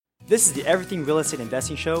This is the Everything Real Estate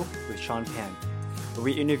Investing Show with Sean Pan, where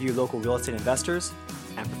we interview local real estate investors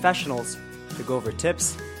and professionals to go over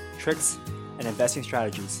tips, tricks, and investing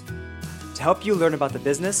strategies to help you learn about the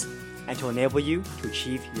business and to enable you to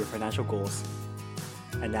achieve your financial goals.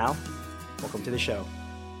 And now, welcome to the show.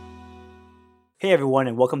 Hey everyone,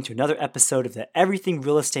 and welcome to another episode of the Everything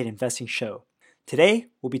Real Estate Investing Show. Today,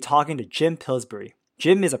 we'll be talking to Jim Pillsbury.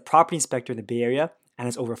 Jim is a property inspector in the Bay Area and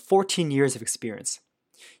has over 14 years of experience.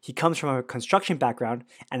 He comes from a construction background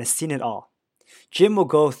and has seen it all. Jim will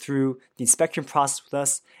go through the inspection process with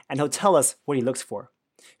us and he'll tell us what he looks for.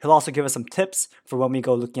 He'll also give us some tips for when we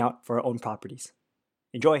go looking out for our own properties.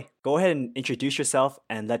 Enjoy. Go ahead and introduce yourself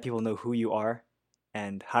and let people know who you are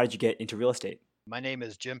and how did you get into real estate. My name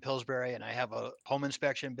is Jim Pillsbury, and I have a home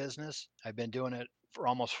inspection business. I've been doing it for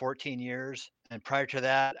almost 14 years. And prior to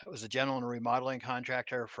that, I was a general and remodeling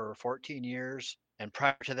contractor for 14 years. And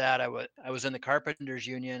prior to that, I was in the Carpenters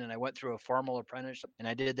Union, and I went through a formal apprenticeship. And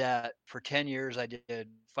I did that for 10 years. I did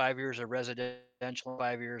 5 years of residential,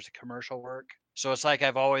 5 years of commercial work. So it's like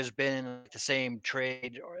I've always been in the same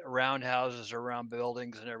trade around houses, around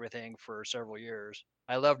buildings and everything for several years.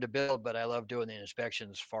 I love to build, but I love doing the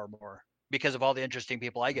inspections far more, because of all the interesting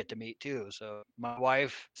people I get to meet too. So my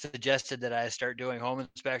wife suggested that I start doing home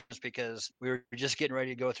inspections because we were just getting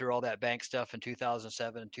ready to go through all that bank stuff in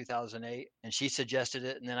 2007 and 2008. And she suggested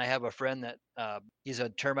it. And then I have a friend that he's a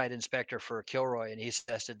termite inspector for Kilroy, and he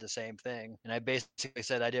suggested the same thing. And I basically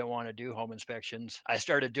said I didn't want to do home inspections. I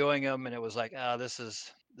started doing them and it was like, oh, this is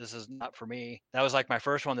not for me. That was like my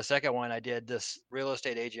first one. The second one I did, this real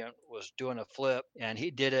estate agent was doing a flip and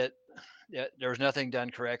he did it. There was nothing done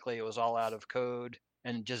correctly. It was all out of code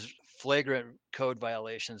and just flagrant code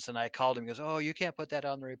violations. And I called him. He goes, "Oh, you can't put that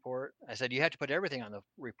on the report." I said, "You have to put everything on the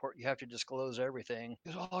report. You have to disclose everything."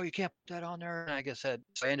 He goes, "Oh, you can't put that on there." And I said,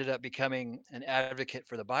 so I ended up becoming an advocate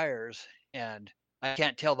for the buyers. And I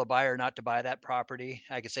can't tell the buyer not to buy that property.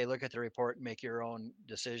 I could say, look at the report and make your own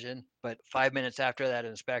decision. But 5 minutes after that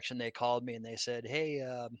inspection, they called me and they said, "Hey,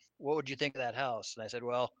 what would you think of that house?" And I said,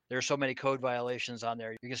 "Well, there's so many code violations on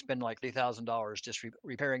there. You can spend like $3,000 just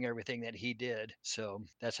repairing everything that he did." So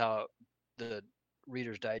that's how the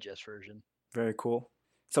Reader's Digest version. Very cool.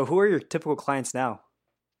 So who are your typical clients now?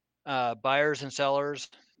 Buyers and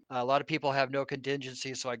sellers. A lot of people have no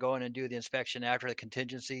contingencies, so I go in and do the inspection after the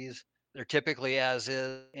contingencies. They're typically as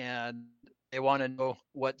is, and they want to know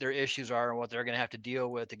what their issues are and what they're going to have to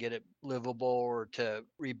deal with to get it livable or to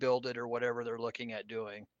rebuild it or whatever they're looking at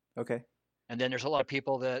doing. Okay. And then there's a lot of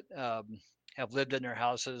people that have lived in their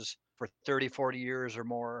houses for 30, 40 years or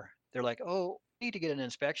more. They're like, "Oh, we need to get an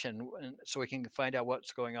inspection so we can find out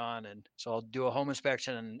what's going on." And so I'll do a home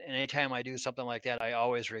inspection. And anytime I do something like that, I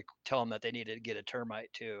always tell them that they need to get a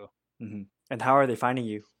termite too. Mm-hmm. And how are they finding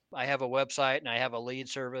you? I have a website and I have a lead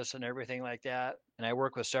service and everything like that. And I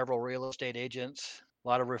work with several real estate agents. A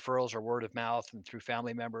lot of referrals are word of mouth and through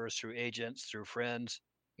family members, through agents, through friends.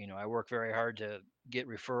 I work very hard to get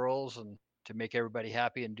referrals and to make everybody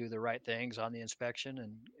happy and do the right things on the inspection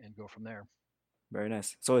and go from there. Very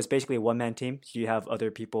nice. So it's basically a one-man team. Do you have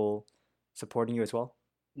other people supporting you as well?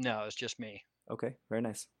 No, it's just me. Okay, very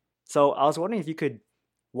nice. So I was wondering if you could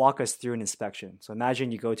walk us through an inspection. So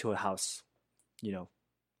imagine you go to a house,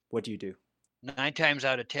 what do you do? 9 times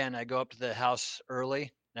out of 10, I go up to the house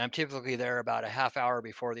early. And I'm typically there about a half hour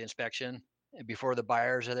before the inspection, and before the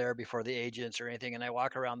buyers are there, before the agents or anything. And I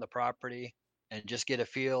walk around the property and just get a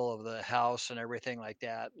feel of the house and everything like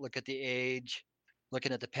that. Look at the age,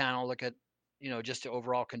 looking at the panel, look at, just the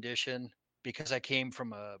overall condition. Because I came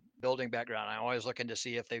from a building background, I'm always looking to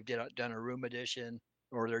see if they've done a room addition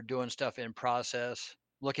or they're doing stuff in process.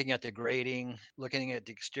 Looking at the grading, looking at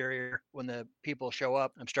the exterior. When the people show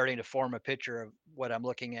up, I'm starting to form a picture of what I'm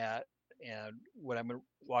looking at and what I'm going to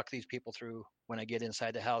walk these people through when I get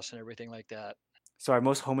inside the house and everything like that. So are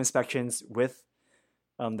most home inspections with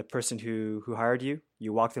the person who hired you?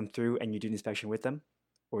 You walk them through and you do the inspection with them?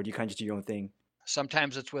 Or do you kind of just do your own thing?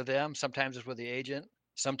 Sometimes it's with them, sometimes it's with the agent,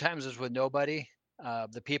 sometimes it's with nobody.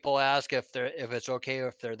 The people ask if it's okay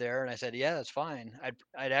if they're there, and I said, yeah, it's fine.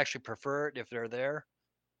 I'd actually prefer it if they're there,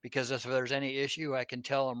 because if there's any issue, I can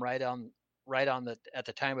tell them right on the at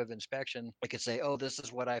the time of inspection. I could say, "Oh, this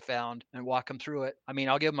is what I found," and walk them through it. I mean,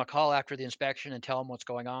 I'll give them a call after the inspection and tell them what's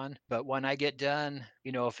going on. But when I get done,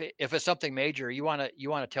 if it's something major, you want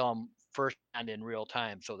to tell them first and in real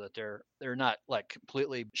time so that they're not like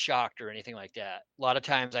completely shocked or anything like that. A lot of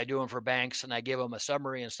times I do them for banks and I give them a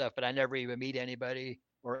summary and stuff, but I never even meet anybody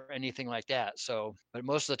or anything like that. So, but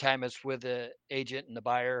most of the time it's with the agent and the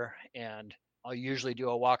buyer, and I'll usually do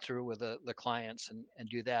a walkthrough with the clients and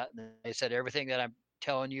do that. And they said, everything that I'm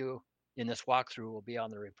telling you in this walkthrough will be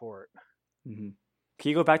on the report. Hmm. Can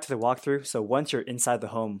you go back to the walkthrough? So once you're inside the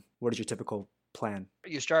home, what is your typical plan?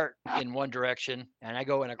 You start in one direction, and I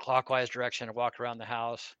go in a clockwise direction and walk around the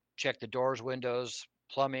house, check the doors, windows,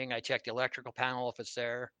 plumbing. I check the electrical panel if it's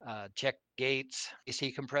there, check gates,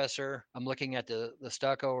 AC compressor. I'm looking at the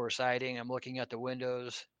stucco or siding. I'm looking at the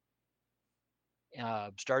windows,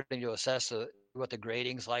 starting to assess what the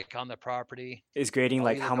grading's like on the property. Is grading I'll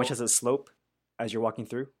like either how much go, does it slope as you're walking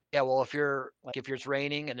through? yeah, well, if it's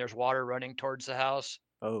raining and there's water running towards the house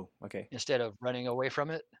Oh, okay. instead of running away from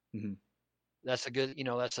it, Hmm. that's a good,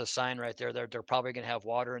 that's a sign right there. They're probably going to have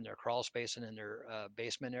water in their crawl space and in their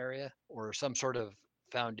basement area or some sort of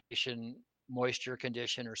foundation moisture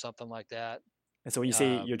condition or something like that. And so when you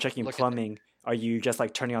say Uh, you're checking look at the, plumbing, are you just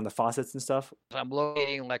like turning on the faucets and stuff? I'm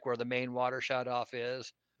locating like where the main water shut off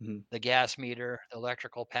is, Hmm. the gas meter, the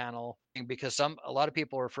electrical panel, and because a lot of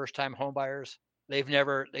people are first time home buyers. They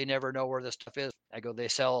never know where this stuff is. They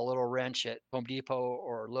sell a little wrench at Home Depot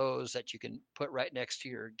or Lowe's that you can put right next to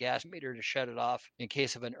your gas meter to shut it off in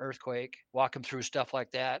case of an earthquake. Walk them through stuff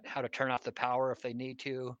like that, how to turn off the power if they need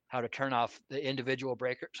to, how to turn off the individual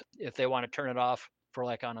breakers if they want to turn it off for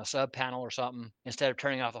like on a sub panel or something. Instead of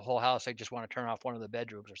turning off the whole house, they just want to turn off one of the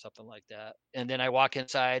bedrooms or something like that. And then I walk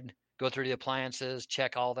inside, go through the appliances,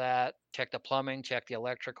 check all that, check the plumbing, check the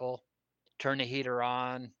electrical, turn the heater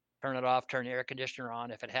on, turn it off, turn the air conditioner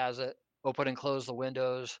on if it has it, open and close the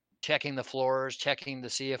windows, checking the floors, checking to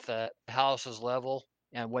see if the house is level.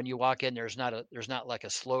 And when you walk in, there's not like a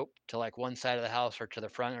slope to like one side of the house or to the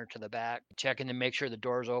front or to the back. Checking to make sure the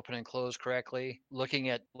doors open and close correctly. Looking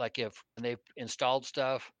at like if they've installed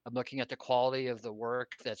stuff, I'm looking at the quality of the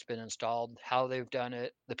work that's been installed, how they've done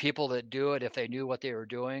it, the people that do it, if they knew what they were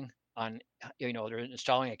doing on, they're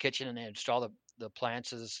installing a kitchen and they install the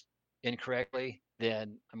appliances incorrectly,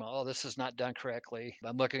 then oh, this is not done correctly.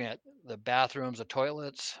 I'm looking at the bathrooms, the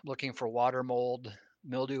toilets, looking for water mold,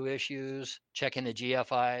 mildew issues, checking the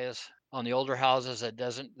GFIs. On the older houses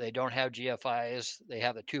they don't have GFIs, they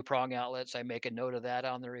have the two-prong outlets. I make a note of that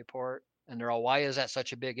on the report. And they're all, why is that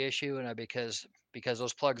such a big issue? And because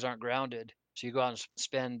those plugs aren't grounded. So you go out and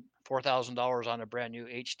spend $4,000 on a brand new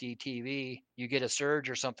HD TV, you get a surge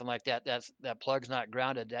or something like that. That plug's not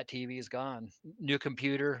grounded. That TV is gone. New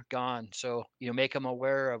computer gone. So make them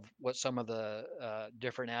aware of what some of the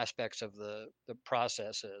different aspects of the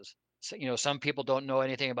process is. So, some people don't know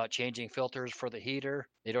anything about changing filters for the heater.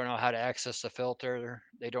 They don't know how to access the filter.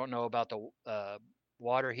 They don't know about the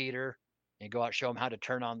water heater. And go out, show them how to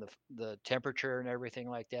turn on the temperature and everything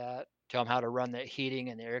like that. Tell them how to run the heating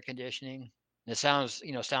and the air conditioning. And it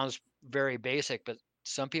sounds very basic, but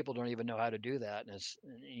some people don't even know how to do that. And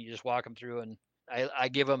you just walk them through, and I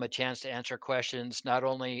give them a chance to answer questions, not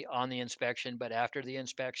only on the inspection, but after the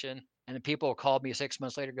inspection. And the people called me 6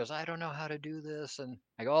 months later, goes, I don't know how to do this. And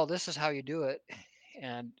I go, oh, this is how you do it.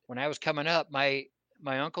 And when I was coming up, my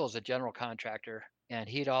uncle is a general contractor, and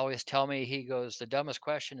he'd always tell me, he goes, the dumbest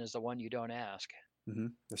question is the one you don't ask. Hmm.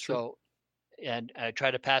 That's true. So, and I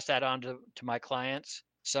try to pass that on to my clients.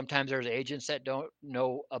 Sometimes there's agents that don't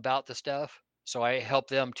know about the stuff. So I help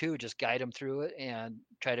them too, just guide them through it and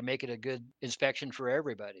try to make it a good inspection for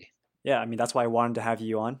everybody. Yeah, I mean that's why I wanted to have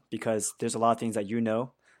you on because there's a lot of things that you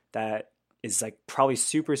know that is like probably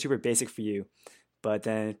super super basic for you, but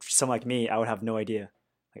then for someone like me, I would have no idea.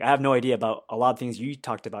 Like I have no idea about a lot of things you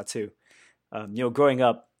talked about too. Growing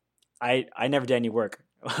up, I never did any work.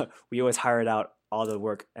 We always hired out all the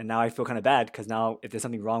work, and now I feel kind of bad because now if there's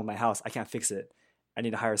something wrong with my house, I can't fix it. I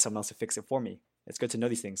need to hire someone else to fix it for me. It's good to know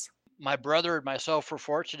these things. My brother and myself were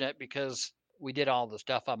fortunate because we did all the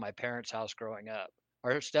stuff on my parents' house growing up.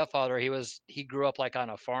 Our stepfather, he grew up like on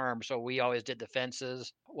a farm, so we always did the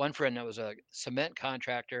fences. One friend that was a cement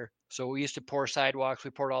contractor, so we used to pour sidewalks. We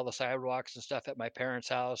poured all the sidewalks and stuff at my parents'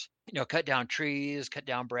 house. Cut down trees, cut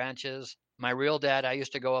down branches. My real dad, I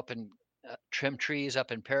used to go up and trim trees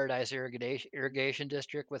up in Paradise Irrigation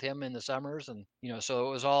District with him in the summers, and so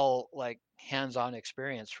it was all like hands-on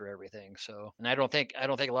experience for everything. So, and I don't think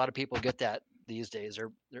a lot of people get that these days.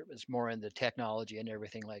 It's more in the technology and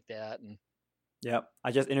everything like that. And Yeah,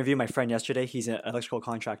 I just interviewed my friend yesterday. He's an electrical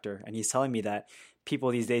contractor, and he's telling me that people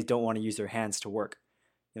these days don't want to use their hands to work.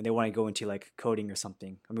 They want to go into like coding or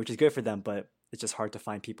something. I mean, which is good for them, but it's just hard to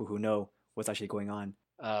find people who know what's actually going on.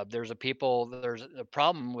 there's a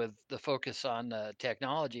problem with the focus on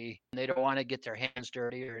technology. They don't want to get their hands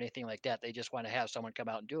dirty or anything like that. They just want to have someone come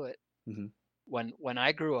out and do it. Hmm. When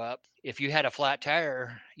I grew up, if you had a flat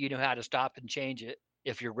tire, you knew how to stop and change it.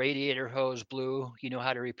 If your radiator hose blew, you know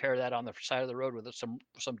how to repair that on the side of the road with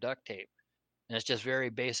some duct tape. And it's just very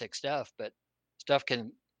basic stuff, but stuff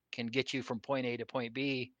can get you from point A to point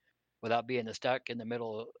B without being stuck in the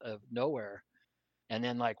middle of nowhere. And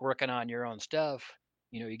then like working on your own stuff,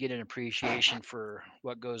 you get an appreciation for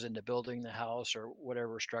what goes into building the house or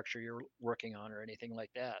whatever structure you're working on or anything like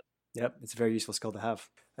that. Yep, it's a very useful skill to have.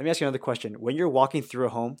 Let me ask you another question. When you're walking through a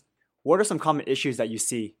home, what are some common issues that you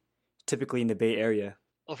see, typically in the Bay Area?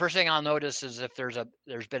 Well, first thing I'll notice is if there's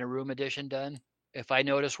been a room addition done. If I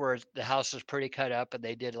notice where the house is pretty cut up and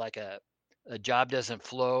they did like a job doesn't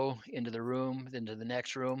flow into the room, into the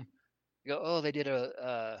next room, you go, oh, they did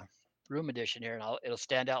a room addition here, and it'll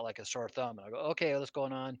stand out like a sore thumb. And I go, okay, what's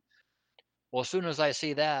going on? Well, as soon as I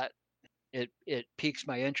see that, it piques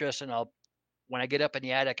my interest, and when I get up in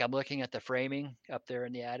the attic, I'm looking at the framing up there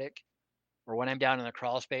in the attic, or when I'm down in the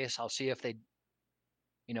crawl space, I'll see if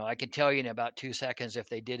I can tell you in about 2 seconds if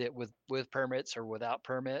they did it with permits or without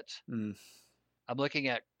permits. Mm, I'm looking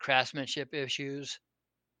at craftsmanship issues,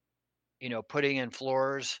 putting in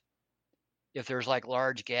floors. If there's like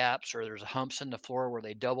large gaps or there's humps in the floor where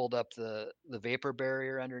they doubled up the vapor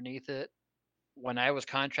barrier underneath it. When I was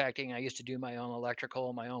contracting, I used to do my own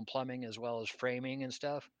electrical, my own plumbing, as well as framing and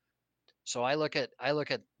stuff. So I look at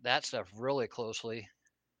that stuff really closely.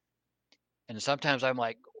 And sometimes I'm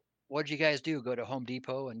like, what'd you guys do? Go to Home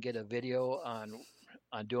Depot and get a video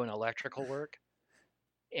on doing electrical work?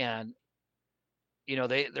 And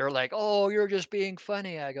they're like, oh, you're just being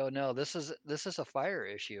funny. I go, no, this is a fire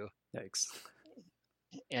issue. yikes.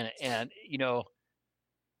 And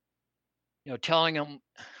telling them,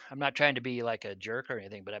 I'm not trying to be like a jerk or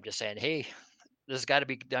anything, but I'm just saying, hey, this has got to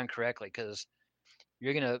be done correctly, because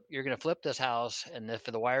you're gonna flip this house, and if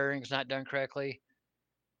the wiring's not done correctly,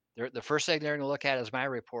 the first thing they're gonna look at is my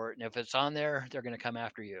report, and if it's on there, they're gonna come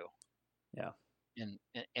after you. Yeah.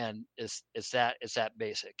 And it's that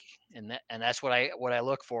basic, and that's what I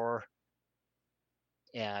look for.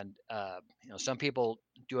 And some people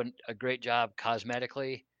do a great job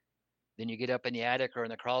cosmetically. Then you get up in the attic or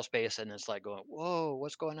in the crawl space, and it's like going, whoa,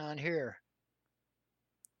 what's going on here?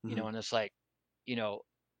 Hmm. And it's like, you know,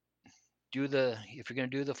 if you're going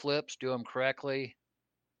to do the flips, do them correctly,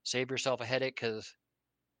 save yourself a headache. Because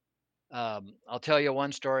I'll tell you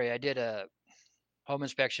one story. I did a home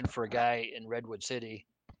inspection for a guy in Redwood City,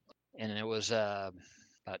 and it was about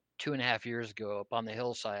 2.5 years ago, up on the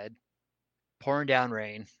hillside, pouring down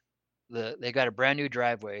rain. They got a brand new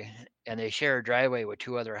driveway, and they share a driveway with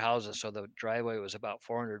two other houses, so the driveway was about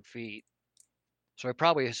 400 feet. So I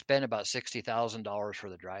probably spent about $60,000 for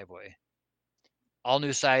the driveway. All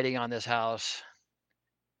new siding on this house.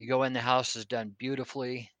 You go in, the house is done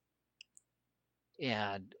beautifully,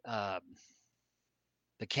 and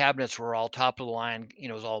the cabinets were all top of the line.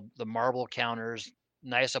 It was all the marble counters,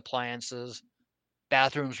 nice appliances.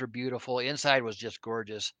 Bathrooms were beautiful. Inside was just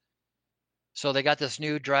gorgeous. So they got this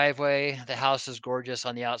new driveway. The house is gorgeous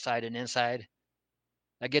on the outside and inside.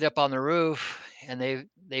 I get up on the roof, and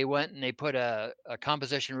they went and they put a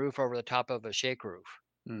composition roof over the top of a shake roof.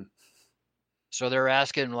 Mm. So they're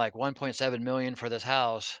asking like 1.7 million for this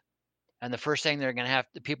house, and the first thing the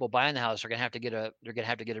people buying the house are gonna have to get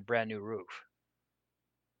a brand new roof.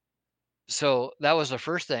 So that was the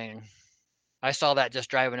first thing. I saw that just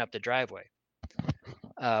driving up the driveway.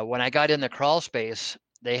 When I got in the crawl space,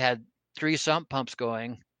 they had 3 sump pumps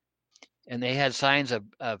going, and they had signs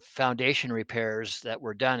of foundation repairs that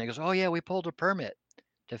were done. He goes, oh yeah, we pulled a permit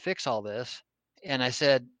to fix all this. And I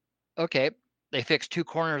said, okay. They fixed 2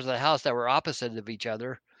 corners of the house that were opposite of each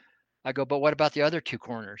other. I go, but what about the other 2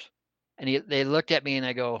 corners? And they looked at me, and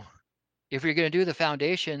I go, if you're going to do the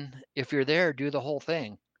foundation, if you're there, do the whole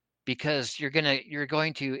thing, because you're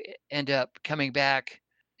going to end up coming back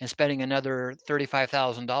and spending another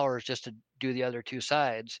 $35,000 just to do the other 2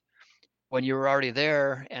 sides. When you were already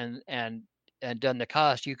there and done the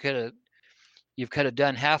cost, you've could have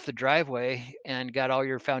done half the driveway and got all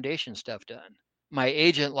your foundation stuff done. My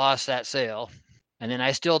agent lost that sale, and then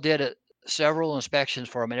I still did several inspections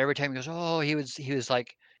for him. And every time he goes, oh, he was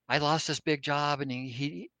like, I lost this big job, and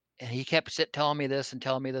he kept telling me this and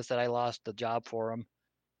telling me this, that I lost the job for him.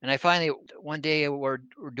 And I finally, one day we're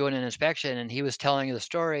doing an inspection, and he was telling the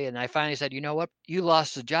story, and I finally said, you know what, you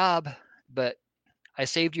lost the job, but I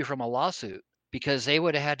saved you from a lawsuit, because they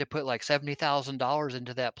would have had to put like $70,000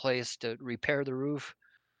 into that place to repair the roof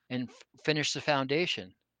and finish the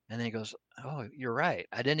foundation. And then he goes, oh, you're right.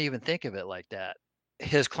 I didn't even think of it like that.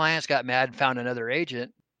 His clients got mad and found another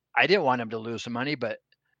agent. I didn't want him to lose some money, but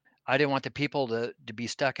I didn't want the people to be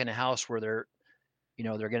stuck in a house where they're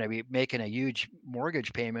going to be making a huge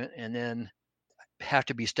mortgage payment and then have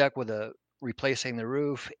to be stuck with replacing the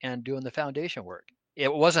roof and doing the foundation work. I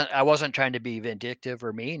wasn't trying to be vindictive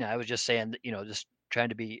or mean. I was just saying, just trying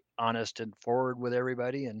to be honest and forward with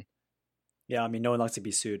everybody. And Yeah, I mean, no one likes to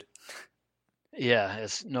be sued. Yeah,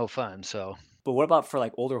 it's no fun. So But what about for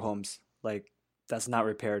like older homes, like that's not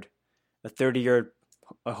repaired? A 30-year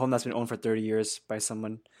a home that's been owned for 30 years by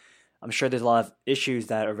someone. I'm sure there's a lot of issues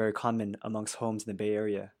that are very common amongst homes in the Bay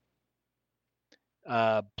Area.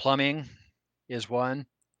 plumbing is one.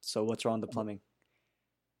 So what's wrong with the plumbing?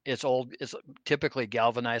 It's old. It's typically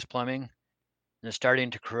galvanized plumbing, and it's starting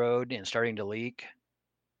to corrode and starting to leak.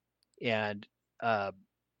 And uh,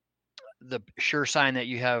 the sure sign that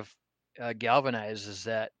you have galvanized is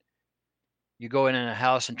that you go in a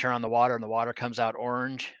house and turn on the water, and the water comes out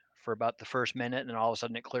orange for about the first minute, and then all of a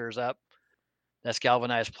sudden it clears up. That's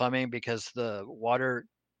galvanized plumbing because the water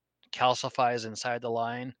calcifies inside the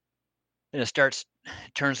line, and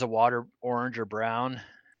turns the water orange or brown.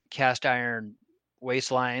 Cast iron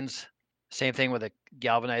waste lines, same thing with the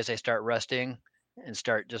galvanized. They start rusting and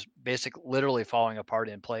start just literally falling apart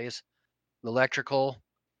in place. The electrical,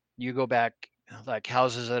 you go back like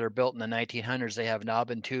houses that are built in the 1900s, they have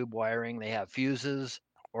knob and tube wiring, they have fuses,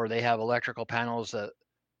 or they have electrical panels that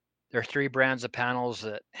there are three brands of panels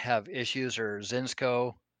that have issues are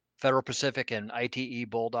Zinsco, Federal Pacific, and ITE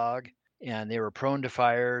Bulldog, and they were prone to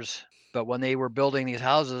fires. But when they were building these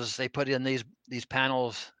houses, they put in these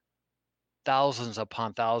panels thousands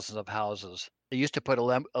upon thousands of houses. They used to put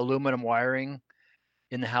aluminum wiring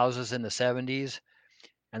in the houses in the 70s,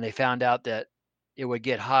 and they found out that it would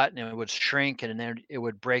get hot and it would shrink and then it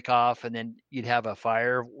would break off, and then you'd have a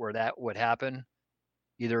fire where that would happen,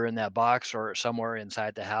 either in that box or somewhere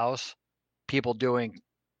inside the house. People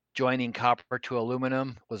joining copper to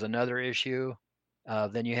aluminum was another issue.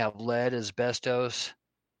 Then you have lead, asbestos.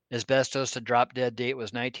 Asbestos, the drop dead date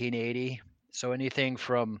was 1980. So anything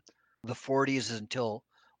from the 40s until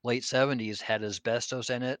late 70s had asbestos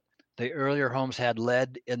in it. The earlier homes had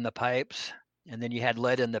lead in the pipes, and then you had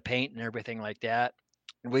lead in the paint and everything like that.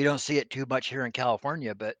 And we don't see it too much here in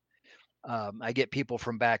California, but I get people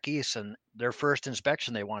from back east, and their first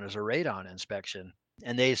inspection they want is a radon inspection,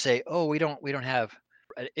 and they say, "Oh, we don't have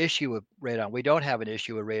an issue with radon. We don't have an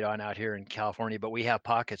issue with radon out here in California, but we have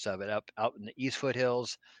pockets of it up out in the East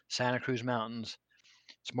Foothills, Santa Cruz Mountains.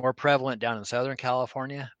 It's more prevalent down in Southern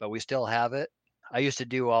California, but we still have it." I used to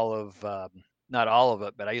do not all of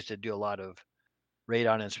it, but I used to do a lot of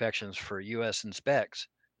radon inspections for U.S. inspects.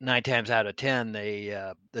 9 times out of 10,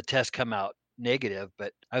 the tests come out negative.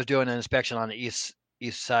 But I was doing an inspection on the east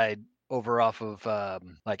side over off of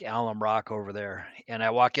like Alum Rock over there, and I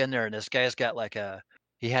walk in there, and this guy's got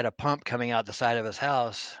he had a pump coming out the side of his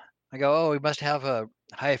house. I go, "Oh, he must have a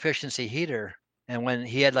high efficiency heater." And when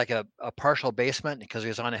he had like a partial basement because he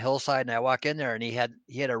was on a hillside, and I walk in there, and he had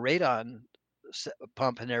a radon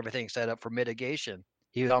pump and everything set up for mitigation.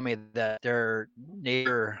 He told me that their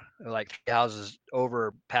neighbor, like 3 houses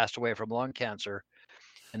over, passed away from lung cancer,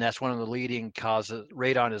 and that's one of the leading causes.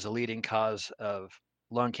 Radon is a leading cause of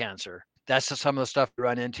lung cancer. That's just some of the stuff we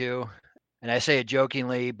run into, and I say it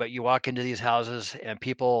jokingly, but you walk into these houses and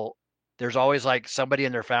there's always like somebody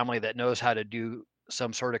in their family that knows how to do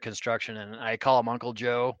some sort of construction, and I call them Uncle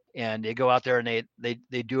Joe, and they go out there and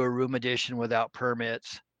they do a room addition without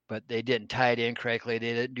permits, but they didn't tie it in correctly.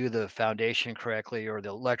 They didn't do the foundation correctly or the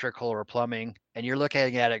electrical or plumbing. And you're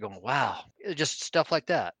looking at it going, wow, just stuff like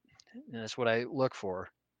that. And that's what I look for.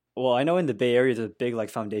 Well, I know in the Bay Area there's a big like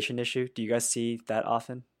foundation issue. Do you guys see that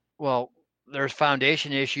often? Well, there's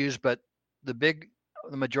foundation issues, but the big,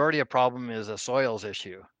 the majority of problem is a soils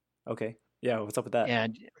issue. Okay. Yeah, what's up with that?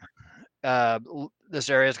 And this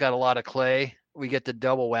area's got a lot of clay. We get the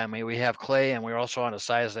double whammy. We have clay, and we're also on a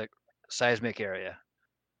seismic area,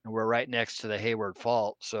 and we're right next to the Hayward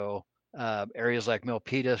Fault. So areas like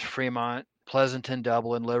Milpitas, Fremont, Pleasanton,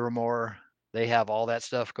 Dublin, Livermore, they have all that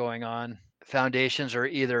stuff going on. Foundations are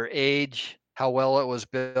either age, how well it was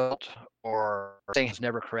built, or things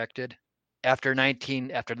never corrected. After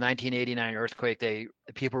 1989 earthquake,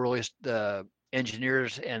 the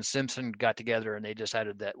engineers and Simpson got together and they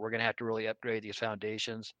decided that we're going to have to really upgrade these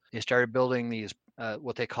foundations. They started building these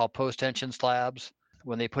what they call post-tension slabs.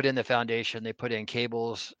 When they put in the foundation, they put in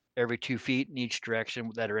cables every 2 feet in each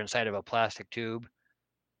direction that are inside of a plastic tube.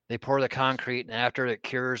 They pour the concrete, and after it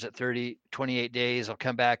cures at 28 days, they'll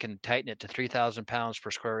come back and tighten it to 3,000 pounds per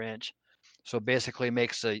square inch. So basically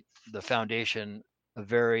makes the foundation a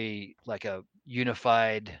very like a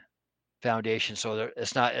unified foundation. So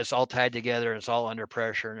it's all tied together, and it's all under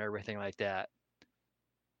pressure and everything like that.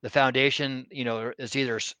 The foundation, it's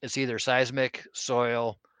either seismic,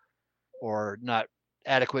 soil, or not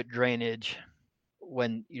adequate drainage.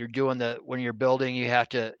 When you're building, you have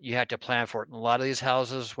to plan for it. And a lot of these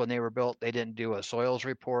houses, when they were built, they didn't do a soils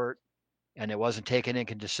report, and it wasn't taken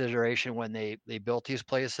into consideration when they built these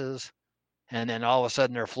places. and then all of a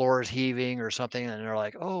sudden their floor is heaving or something, and they're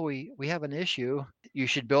like, oh, we have an issue. You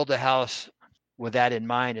should build a house with that in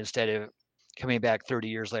mind instead of coming back 30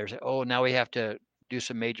 years later and say, oh, now we have to do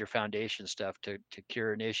some major foundation stuff to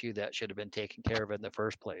cure an issue that should have been taken care of in the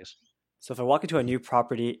first place. So if I walk into a new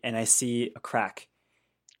property and I see a crack,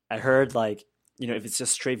 I heard like, if it's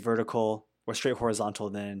just straight vertical or straight horizontal,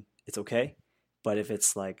 then it's okay. But if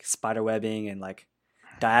it's like spider webbing and like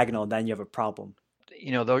diagonal, then you have a problem.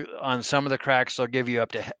 On some of the cracks, they'll give you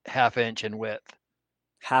up to half inch in width.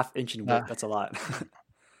 Half inch in Uh, width, that's a lot.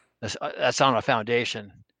 that's on a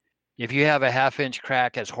foundation. If you have a half inch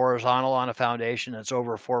crack that's horizontal on a foundation that's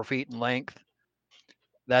over 4 feet in length,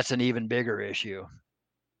 that's an even bigger issue.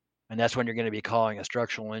 And that's when you're going to be calling a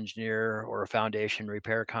structural engineer or a foundation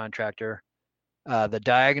repair contractor. The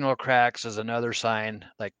diagonal cracks is another sign,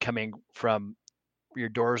 like coming from your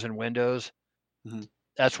doors and windows. Mhm.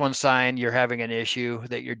 That's one sign you're having an issue,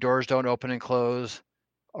 that your doors don't open and close.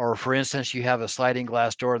 Or for instance, you have a sliding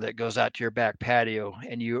glass door that goes out to your back patio,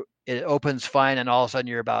 and it opens fine, and all of a sudden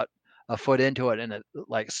you're about a foot into it and it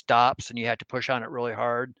like stops and you have to push on it really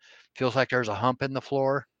hard. Feels like there's a hump in the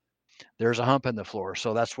floor. There's a hump in the floor.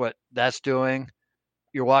 So that's what that's doing.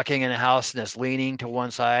 You're walking in a house and it's leaning to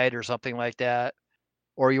one side or something like that.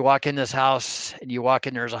 Or you walk in this house and you walk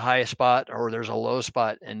in, there's a high spot or there's a low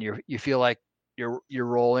spot, and you feel like you're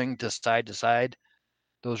rolling to side to side.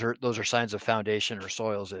 Those are signs of foundation or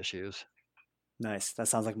soils issues. Nice. That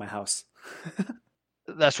sounds like my house.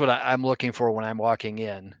 That's what I'm looking for when I'm walking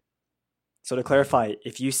in. So to clarify,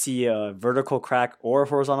 if you see a vertical crack or a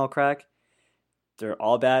horizontal crack, they're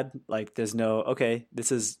all bad. Like there's no, okay,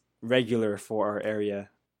 this is regular for our area.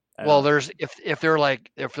 Well, there's if they're like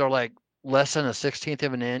less than a 16th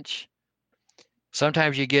of an inch,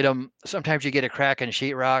 sometimes you get them. Sometimes you get a crack in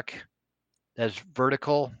sheetrock that's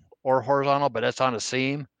vertical or horizontal, but it's on a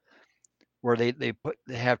seam where they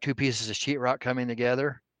have two pieces of sheetrock coming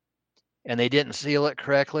together, and they didn't seal it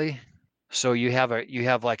correctly, so you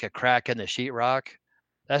have like a crack in the sheetrock.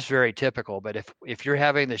 That's very typical. But if you're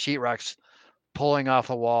having the sheetrocks pulling off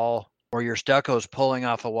the wall, or your stucco's pulling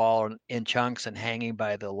off the wall in chunks and hanging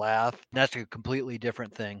by the lath, that's a completely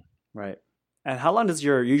different thing. Right. And how long does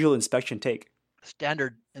your usual inspection take?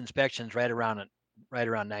 Standard inspections right around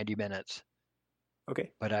 90 minutes.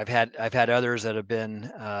 Okay. But I've had others that have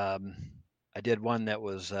been. I did one that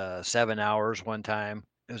was 7 hours one time.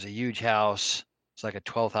 It was a huge house. It's like a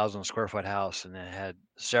 12,000 square foot house, and it had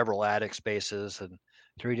several attic spaces and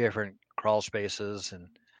 3 different crawl spaces and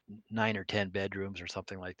 9 or 10 bedrooms or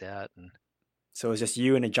something like that. And So it's just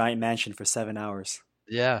you in a giant mansion for 7 hours.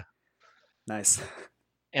 yeah, Nice.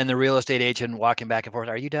 and the real estate agent walking back and forth.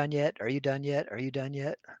 Are you done yet? Are you done yet? Are you done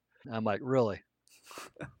yet? I'm like, really?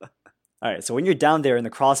 All right. So when you're down there in the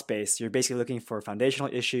crawl space, you're basically looking for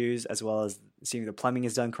foundational issues as well as seeing the plumbing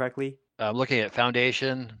is done correctly. I'm looking at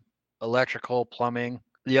foundation, electrical, plumbing.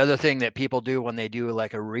 The other thing that people do when they do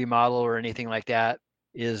like a remodel or anything like that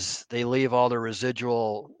is they leave all the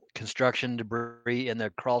residual construction debris in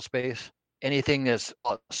the crawl space. Anything that's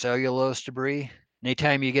cellulose debris.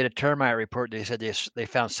 Anytime you get a termite report, they said they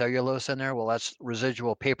found cellulose in there. Well, that's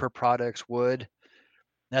residual paper products, wood.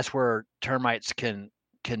 That's where termites can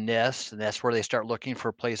nest, and that's where they start looking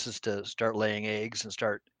for places to start laying eggs and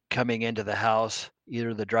start coming into the house,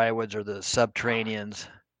 either the drywoods or the subterraneans.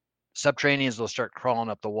 Subterraneans will start crawling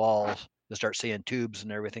up the walls. You'll start seeing tubes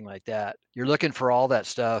and everything like that. You're looking for all that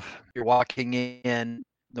stuff. You're walking in.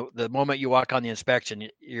 The moment you walk on the inspection,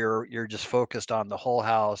 you're just focused on the whole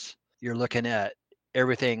house. You're looking at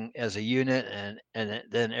everything as a unit, and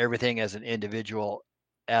then everything as an individual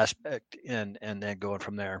aspect, and then going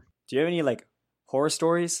from there. Do you have any like horror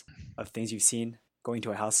stories of things you've seen going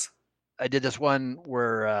to a house? I did this one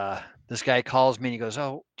where this guy calls me and he goes,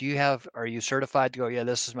 "Oh, are you certified?" To go, "Yeah,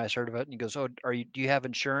 this is my certificate." And he goes, "Oh, do you have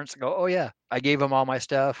insurance?" I go, "Oh yeah." I gave him all my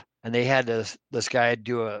stuff, and they had this guy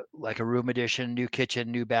do a room addition, new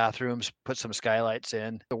kitchen, new bathrooms, put some skylights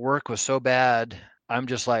in. The work was so bad. I'm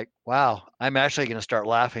just like, wow, I'm actually going to start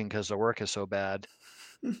laughing because the work is so bad.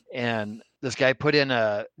 And this guy put in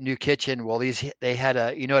a new kitchen. Well, they had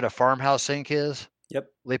what a farmhouse sink is? Yep.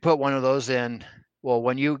 They put one of those in. Well,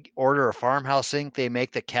 when you order a farmhouse sink, they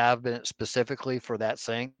make the cabinet specifically for that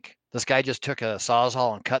sink. This guy just took a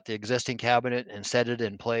Sawzall and cut the existing cabinet and set it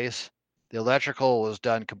in place. The electrical was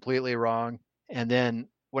done completely wrong. And then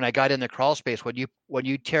when I got in the crawl space, when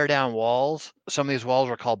you tear down walls, some of these walls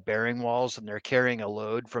are called bearing walls, and they're carrying a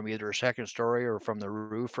load from either a second story or from the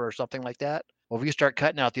roof or something like that. Well, if you start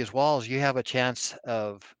cutting out these walls, you have a chance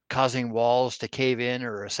of causing walls to cave in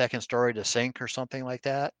or a second story to sink or something like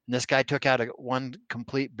that. And this guy took out one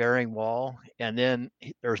complete bearing wall, and then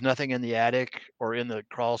there was nothing in the attic or in the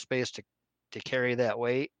crawl space to carry that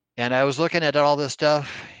weight. And I was looking at all this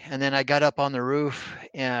stuff, and then I got up on the roof,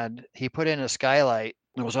 and he put in a skylight.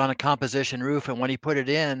 It was on a composition roof, and when you put in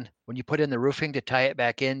the roofing to tie it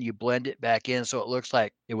back in, you blend it back in so it looks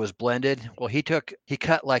like it was blended. Well, he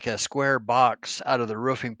cut like a square box out of the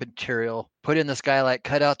roofing material, put in the skylight,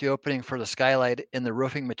 cut out the opening for the skylight in the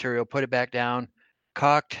roofing material, put it back down,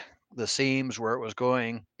 caulked the seams where it was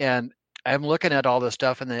going, and I'm looking at all this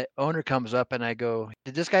stuff, and the owner comes up, and I go,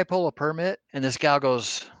 "Did this guy pull a permit?" And this gal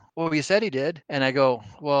goes, "Well, you said he did." And I go,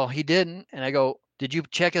 "Well, he didn't." And I go, "Did you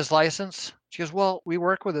check his license?" She goes, "Well, we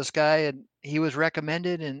work with this guy, and he was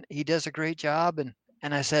recommended, and he does a great job." And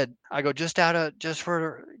I go, just for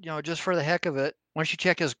the heck of it, why don't you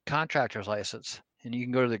check his contractor's license? And you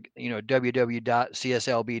can go to the,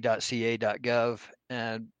 www.cslb.ca.gov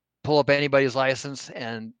and pull up anybody's license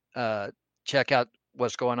and check out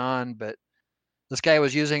what's going on. But this guy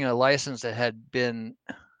was using a license that had been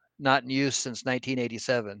not in use since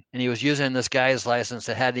 1987, and he was using this guy's license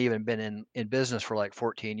that hadn't even been in business for like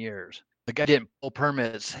 14 years. The guy didn't pull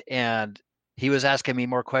permits, and he was asking me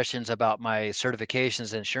more questions about my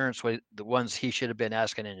certifications, insurance. The ones he should have been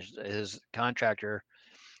asking his contractor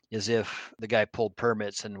is if the guy pulled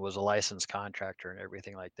permits and was a licensed contractor and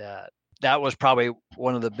everything like that. That was probably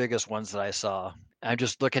one of the biggest ones that I saw. I'm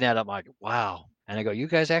just looking at it, I'm like, wow. And I go, you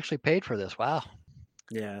guys actually paid for this? Wow.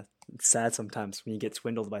 Yeah, it's sad sometimes when you get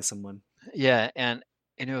swindled by someone. Yeah, and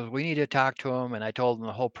we need to talk to him, and I told him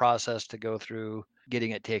the whole process to go through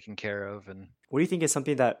getting it taken care of. And What do you think is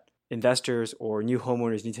something that investors or new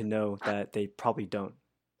homeowners need to know that they probably don't?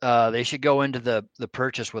 they should go into the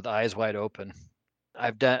purchase with eyes wide open.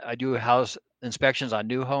 I do house inspections on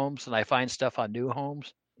new homes, and I find stuff on new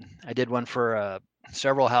homes. I did one for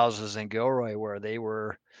several houses in Gilroy where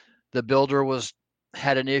the builder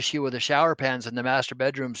had an issue with the shower pans in the master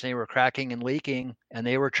bedrooms. They were cracking and leaking, and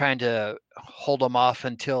they were trying to hold them off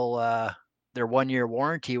until their 1 year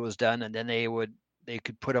warranty was done, and then they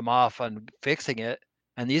could put them off on fixing it.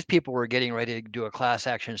 And these people were getting ready to do a class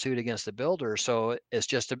action suit against the builder. So it's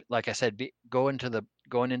just like I said, going into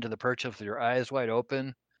the purchase with your eyes wide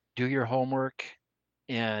open, do your homework,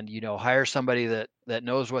 and hire somebody that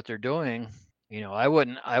knows what they're doing. I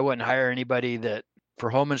wouldn't hire anybody that for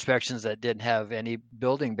home inspections that didn't have any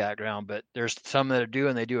building background, but there's some that do,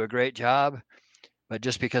 and they do a great job. But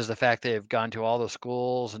just because the fact they've gone to all the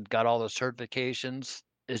schools and got all the certifications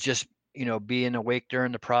is just, being awake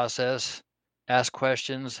during the process, ask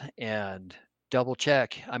questions and double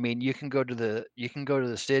check. I mean, you can go to the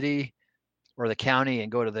city or the county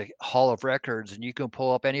and go to the Hall of Records, and you can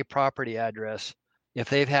pull up any property address. If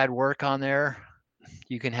they've had work on there,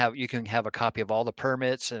 you can have a copy of all the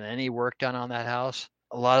permits and any work done on that house.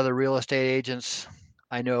 A lot of the real estate agents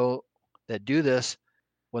I know that do this,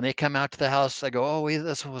 when they come out to the house, I go, "Oh,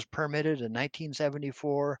 this was permitted in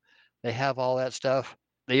 1974." They have all that stuff.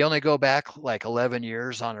 They only go back like 11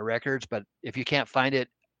 years on the records, but if you can't find it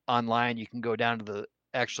online, you can go down to the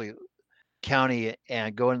actually county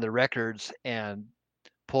and go into the records and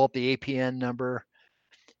pull up the APN number,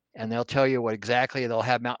 and they'll tell you what exactly they'll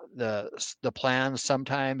have the plans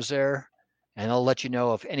sometimes there, and they'll let you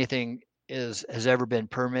know if anything has ever been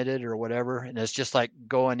permitted or whatever. And it's just like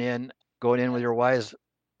going in with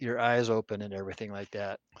your eyes open and everything like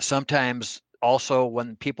that. Sometimes also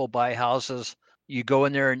when people buy houses, you go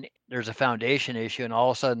in there and there's a foundation issue, and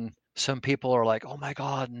all of a sudden some people are like, "Oh my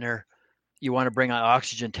God," and you want to bring an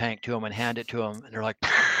oxygen tank to them and hand it to them, and they're like,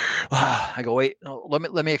 "Ah." I go, "Wait, no,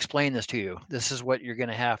 let me explain this to you. This is what you're going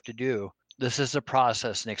to have to do. This is the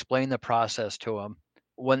process," and explain the process to them.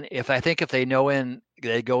 If they go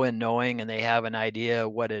in knowing and they have an idea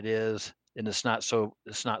what it is, and it's not so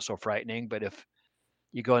frightening. But if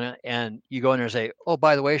you go in there and say, "Oh,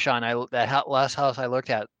 by the way, Sean, last house I looked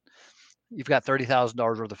at, you've got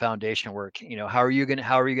 $30,000 worth of foundation work. How are you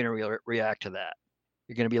gonna react to that?"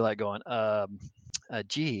 You're gonna be like going,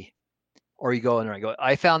 gee. Or you go in there and go,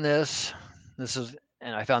 "I found this.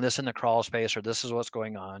 And I found this in the crawl space, or this is what's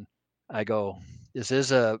going on." I go, "This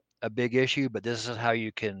is a big issue, but this is how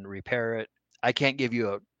you can repair it. I can't give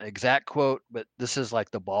you an exact quote, but this is like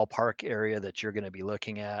the ballpark area that you're going to be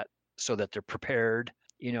looking at so that they're prepared.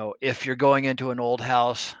 If you're going into an old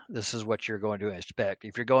house, this is what you're going to expect.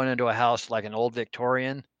 If you're going into a house like an old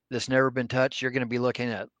Victorian that's never been touched, you're going to be looking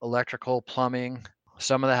at electrical, plumbing.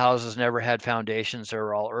 Some of the houses never had foundations. They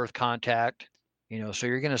were all earth contact. So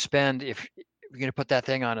you're going to spend, if you're going to put that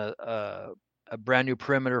thing on a brand new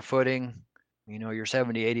perimeter footing, your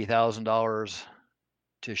 $70,000-$80,000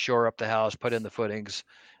 to shore up the house, put in the footings,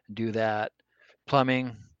 do that.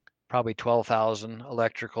 Plumbing, probably $12,000.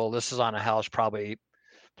 Electrical, this is on a house probably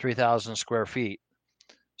 3,000 square feet.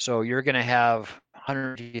 So you're going to have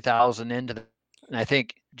 $150,000 into that. And I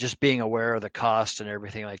think just being aware of the cost and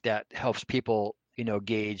everything like that helps people,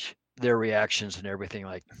 gauge their reactions and everything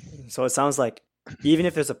like. So it sounds like even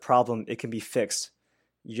if there's a problem, it can be fixed.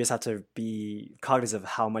 You just have to be cognizant of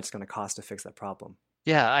how much it's going to cost to fix that problem.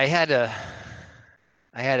 Yeah, I had a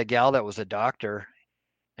gal that was a doctor,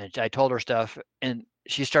 and I told her stuff, and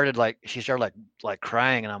she started like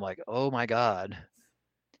crying, and I'm like, oh my God.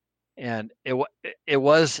 And it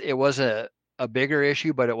was a bigger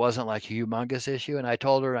issue, but it wasn't like a humongous issue. And I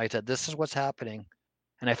told her, I said, this is what's happening.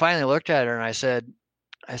 And I finally looked at her and I said,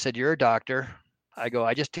 you're a doctor. I go,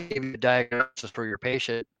 I just gave you a diagnosis for your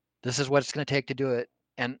patient. This is what it's going to take to do it.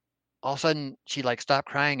 And all of a sudden she like stopped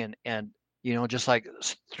crying and just like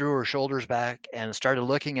threw her shoulders back and started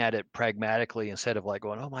looking at it pragmatically instead of like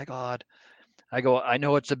going, oh my God. I go, I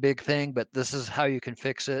know it's a big thing, but this is how you can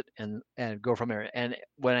fix it and go from there. And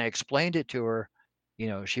when I explained it to her,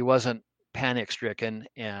 she wasn't panic stricken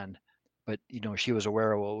but she was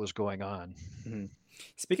aware of what was going on. Mm-hmm.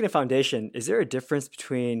 Speaking of foundation, is there a difference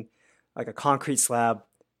between like a concrete slab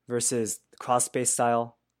versus crawl space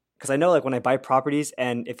style? Because I know like when I buy properties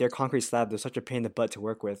and if they're concrete slab, they're such a pain in the butt to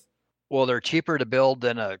work with. Well, they're cheaper to build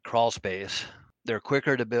than a crawl space. They're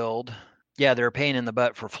quicker to build. Yeah, they're a pain in the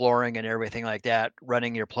butt for flooring and everything like that.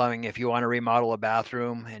 Running your plumbing, if you want to remodel a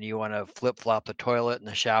bathroom and you want to flip-flop the toilet and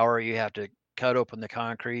the shower, you have to cut open the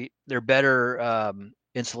concrete. They're better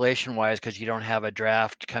insulation-wise because you don't have a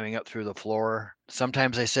draft coming up through the floor.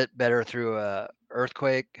 Sometimes they sit better through a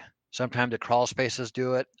earthquake. Sometimes the crawl spaces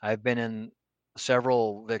do it. I've been in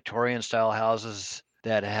several Victorian-style houses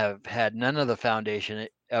that have had none of the foundation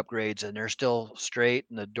upgrades, and they're still straight,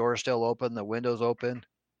 and the door's still open, the window's open,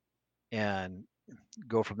 and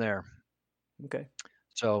go from there. Okay.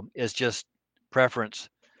 So it's just preference.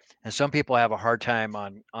 And some people have a hard time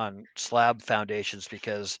on slab foundations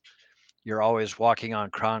because you're always walking on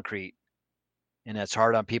concrete, and it's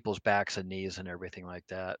hard on people's backs and knees and everything like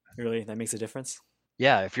that. Really? That makes a difference?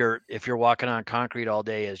 Yeah, if you're walking on concrete all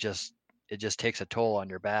day, it just takes a toll on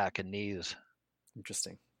your back and knees.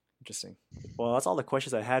 Interesting. Well, that's all the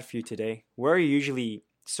questions I had for you today. Where are you usually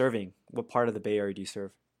serving? What part of the Bay Area do you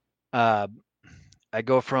serve? I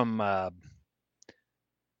go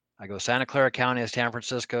Santa Clara County, San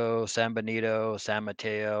Francisco, San Benito, San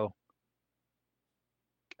Mateo,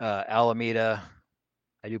 Alameda.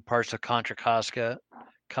 I do parts of Contra Costa.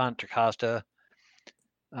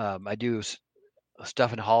 I do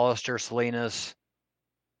stuff in Hollister, Salinas,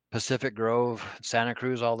 Pacific Grove, Santa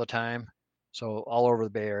Cruz all the time. So all over the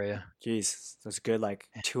Bay Area. Jeez, that's a good like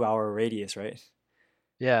 2-hour radius, right?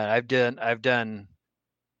 Yeah, I've done.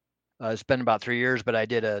 It's been about 3 years, but I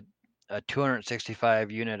did a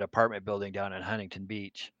 265 unit apartment building down in Huntington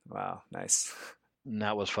Beach. Wow, nice. And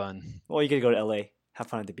that was fun. Well, you gotta go to LA, have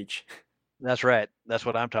fun at the beach. That's right. That's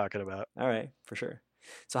what I'm talking about. All right, for sure.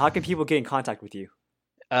 So how can people get in contact with you?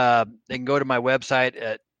 They can go to my website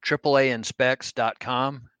at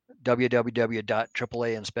AAAinspects.com,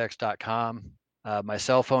 www.AAAinspects.com. My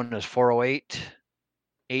cell phone is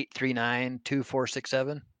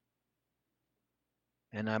 408-839-2467.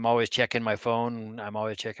 And I'm always checking my phone. I'm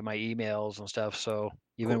always checking my emails and stuff. So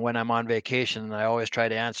even when I'm on vacation, I always try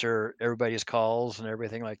to answer everybody's calls and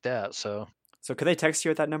everything like that. So could they text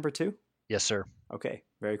you at that number too? Yes, sir. Okay,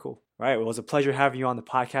 very cool. All right, well, it was a pleasure having you on the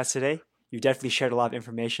podcast today. You definitely shared a lot of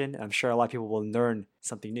information. I'm sure a lot of people will learn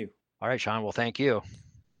something new. All right, Sean. Well, thank you.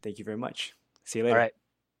 Thank you very much. See you later. All right.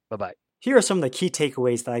 Bye-bye. Here are some of the key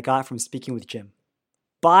takeaways that I got from speaking with Jim.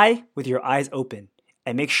 Buy with your eyes open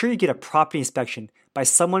and make sure you get a property inspection by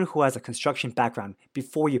someone who has a construction background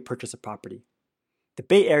before you purchase a property. The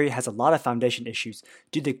Bay Area has a lot of foundation issues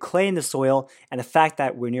due to clay in the soil and the fact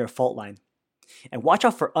that we're near a fault line. And watch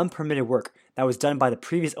out for unpermitted work that was done by the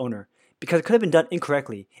previous owner because it could have been done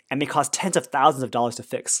incorrectly and may cost tens of thousands of dollars to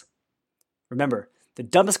fix. Remember, the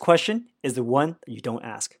dumbest question is the one that you don't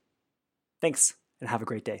ask. Thanks, and have a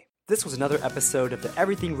great day. This was another episode of the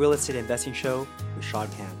Everything Real Estate Investing Show with Sean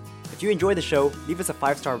Pan. If you enjoyed the show, leave us a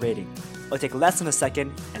 5-star rating. It'll take less than a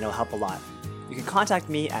second and it'll help a lot. You can contact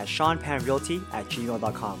me at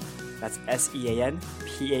seanpanrealty@gmail.com. That's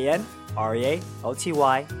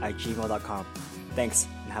SeanPanRealty@gmail.com. Thanks,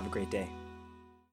 and have a great day.